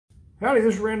Howdy,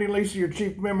 this is Randy Lisa, your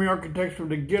Chief Memory Architect for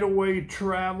the Getaway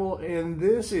Travel, and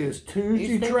this is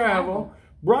Tuesday Travel,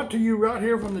 brought to you right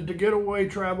here from the Getaway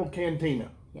Travel Cantina.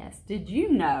 Yes. Did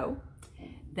you know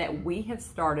that we have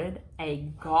started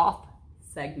a golf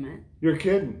segment? You're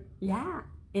kidding. Yeah.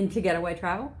 In Getaway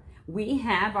Travel. We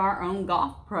have our own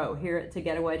golf pro here at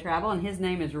Getaway Travel, and his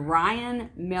name is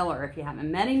Ryan Miller. If you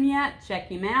haven't met him yet, check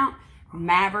him out.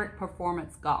 Maverick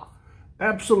Performance Golf.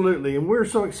 Absolutely, and we're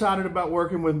so excited about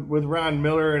working with Ryan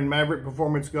Miller and Maverick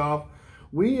Performance Golf.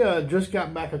 We just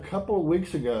got back a couple of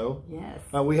weeks ago. Yes.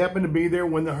 We happened to be there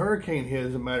when the hurricane hit,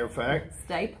 as a matter of fact.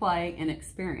 Stay Play and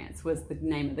Experience was the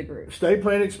name of the group. Stay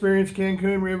Play and Experience,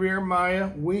 Cancun, Riviera Maya.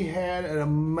 We had an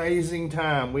amazing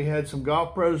time. We had some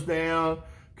golf pros down,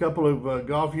 a couple of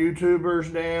golf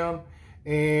YouTubers down,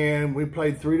 and we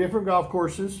played 3 different golf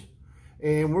courses.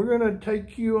 And we're going to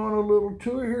take you on a little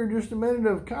tour here in just a minute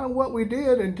of kind of what we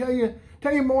did and tell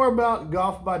you more about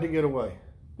Golf by the Getaway.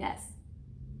 Yes.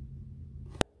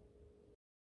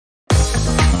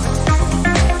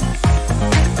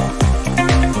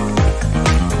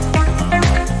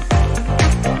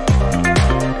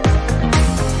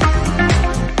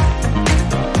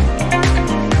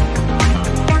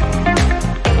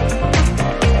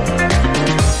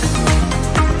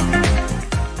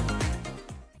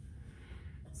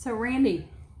 So Randy,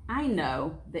 I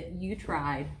know that you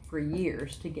tried for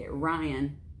years to get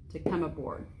Ryan to come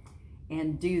aboard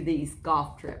and do these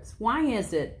golf trips. Why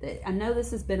is it that, I know this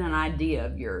has been an idea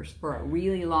of yours for a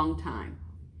really long time.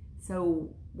 So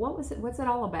what's it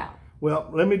all about? Well,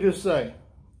 let me just say,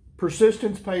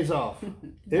 persistence pays off.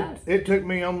 It took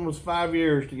me almost 5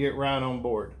 years to get Ryan on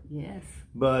board. Yes.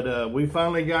 But we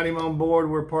finally got him on board.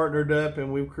 We're partnered up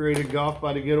and we've created Golf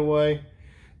by the Getaway.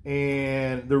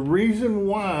 And the reason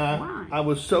why I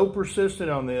was so persistent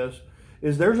on this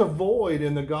is there's a void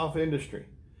in the golf industry.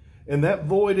 And that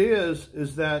void is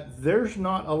that there's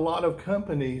not a lot of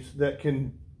companies that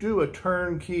can do a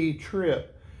turnkey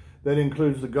trip that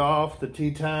includes the golf, the tee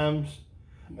times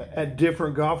at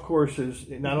different golf courses,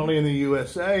 not only in the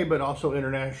USA, but also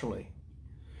internationally.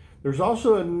 There's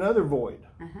also another void.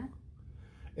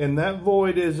 And that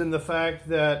void is in the fact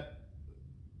that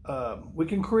we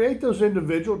can create those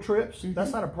individual trips.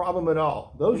 That's not a problem at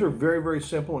all. Those are very, very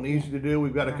simple and easy to do.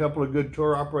 We've got a couple of good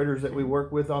tour operators that we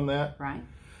work with on that. Right.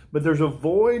 But there's a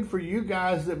void for you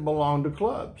guys that belong to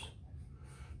clubs.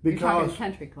 Because you're talking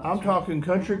country clubs. I'm talking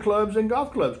country clubs and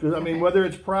golf clubs. Because, I mean, whether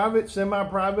it's private,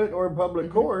 semi-private, or public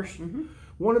course,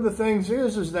 one of the things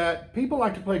is that people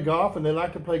like to play golf and they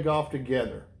like to play golf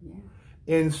together.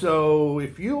 Yeah. And so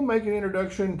if you'll make an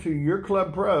introduction to your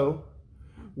club pro,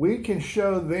 we can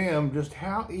show them just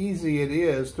how easy it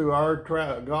is through our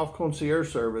golf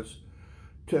concierge service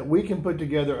we can put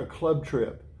together a club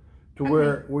trip to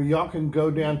where y'all can go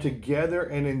down together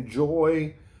and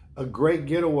enjoy a great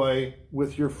getaway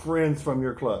with your friends from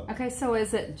your club. Okay, so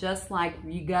is it just like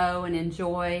you go and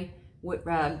enjoy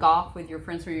golf with your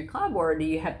friends from your club, or do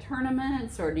you have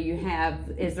tournaments, or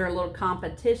is there a little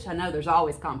competition? I know there's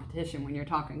always competition when you're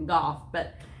talking golf,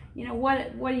 but you know,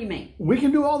 what do you mean? We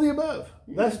can do all the above.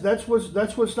 That's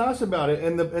what's nice about it,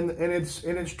 and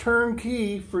it's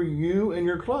turnkey for you and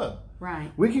your club.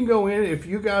 Right. We can go in if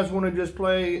you guys want to just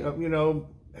play,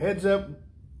 heads up,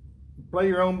 play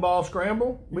your own ball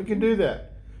scramble. We can do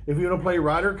that. If you want to play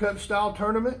Ryder Cup style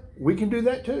tournament, we can do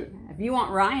that too. If you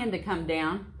want Ryan to come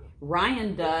down,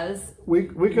 Ryan does we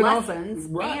can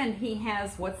lessons, also, and he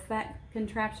has, what's that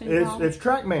contraption called? It's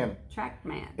TrackMan.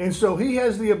 TrackMan. And so he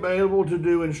has the available to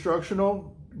do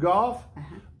instructional golf.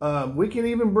 We can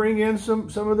even bring in some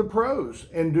of the pros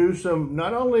and do some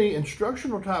not only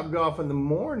instructional type golf in the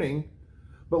morning,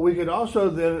 but we could also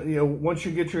then, once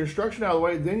you get your instruction out of the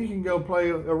way, then you can go play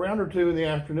a round or two in the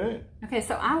afternoon. Okay,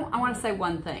 so I want to say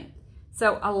one thing.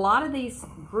 So a lot of these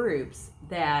groups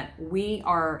that we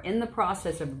are in the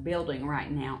process of building right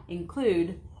now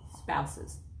include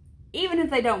spouses. Even if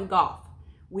they don't golf,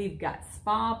 we've got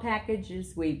spa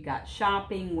packages, we've got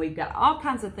shopping, we've got all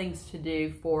kinds of things to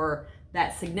do for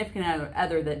that significant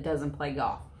other that doesn't play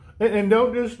golf. And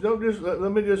don't just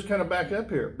let me just kind of back up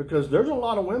here, because there's a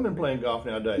lot of women playing golf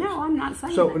nowadays. No, I'm not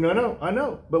saying so that. No, I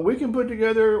know, but we can put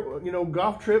together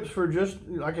golf trips for just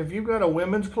like if you've got a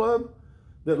women's club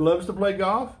that loves to play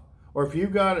golf, or if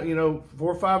you've got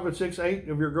 4, 5, or 6, 8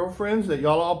 of your girlfriends that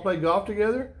y'all all play golf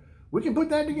together, we can put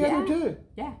that together too.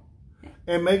 Yeah.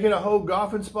 And make it a whole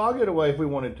golf and spa getaway if we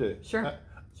wanted to. Sure.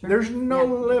 There's no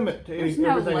limit to There's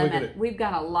no everything we can limit. do. We've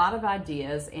got a lot of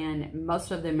ideas, and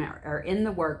most of them are in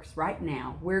the works right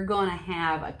now. We're going to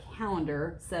have a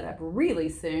calendar set up really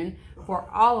soon for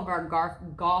all of our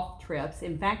golf trips.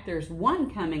 In fact, there's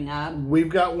one coming up. We've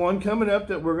got one coming up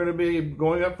that we're going to be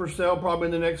going up for sale probably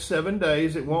in the next 7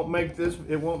 days. It won't make this.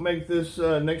 It won't make this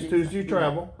next Tuesday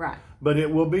travel. Right. But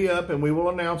it will be up, and we will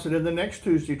announce it in the next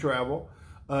Tuesday travel.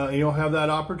 You'll have that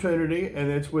opportunity, and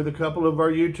it's with a couple of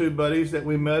our YouTube buddies that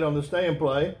we met on the Stay and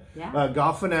Play. Yeah.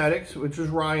 Golf Fanatics, which is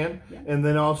Ryan, and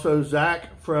then also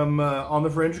Zach from On the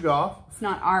Fringe Golf. It's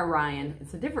not our Ryan.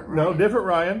 It's a different Ryan. No, different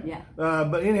Ryan. Yeah.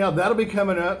 But anyhow, that'll be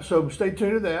coming up, so stay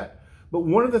tuned to that. But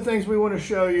one of the things we want to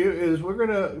show you is we're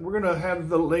gonna have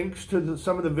the links to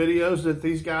some of the videos that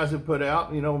these guys have put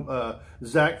out. You know,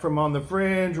 Zach from On the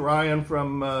Fringe, Ryan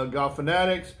from Golf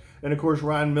Fanatics, and of course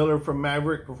Ryan Miller from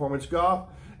Maverick Performance Golf.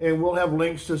 And we'll have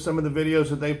links to some of the videos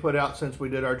that they put out since we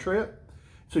did our trip.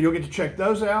 So you'll get to check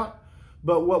those out.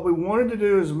 But what we wanted to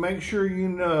do is make sure you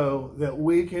know that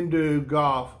we can do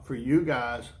golf for you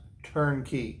guys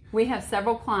turnkey. We have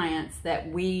several clients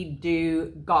that we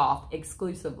do golf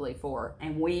exclusively for,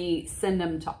 and we send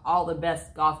them to all the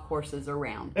best golf courses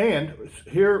around. And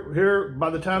here, by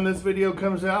the time this video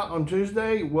comes out on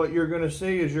Tuesday, what you're going to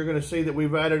see is you're going to see that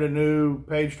we've added a new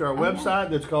page to our website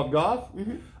that's called Golf.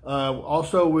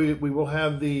 Also, we will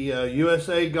have the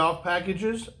USA golf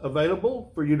packages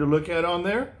available for you to look at on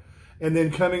there. And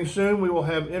then coming soon, we will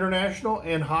have international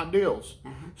and hot deals.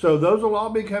 So those will all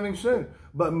be coming soon.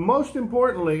 But most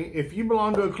importantly, if you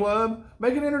belong to a club,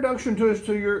 make an introduction to us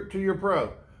to your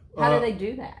pro. How do they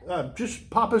do that? Just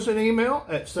pop us an email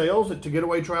at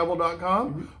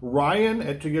sales@togetawaytravel.com, Ryan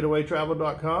at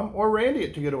togetawaytravel.com, or Randy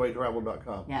at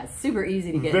togetawaytravel.com. Yeah, it's super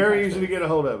easy to get Very easy to get a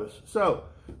hold of us. So,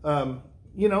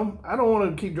 you know, I don't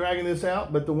want to keep dragging this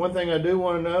out, but the one thing I do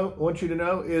want you to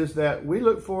know is that we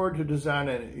look forward to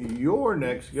designing your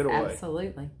next getaway.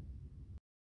 Absolutely.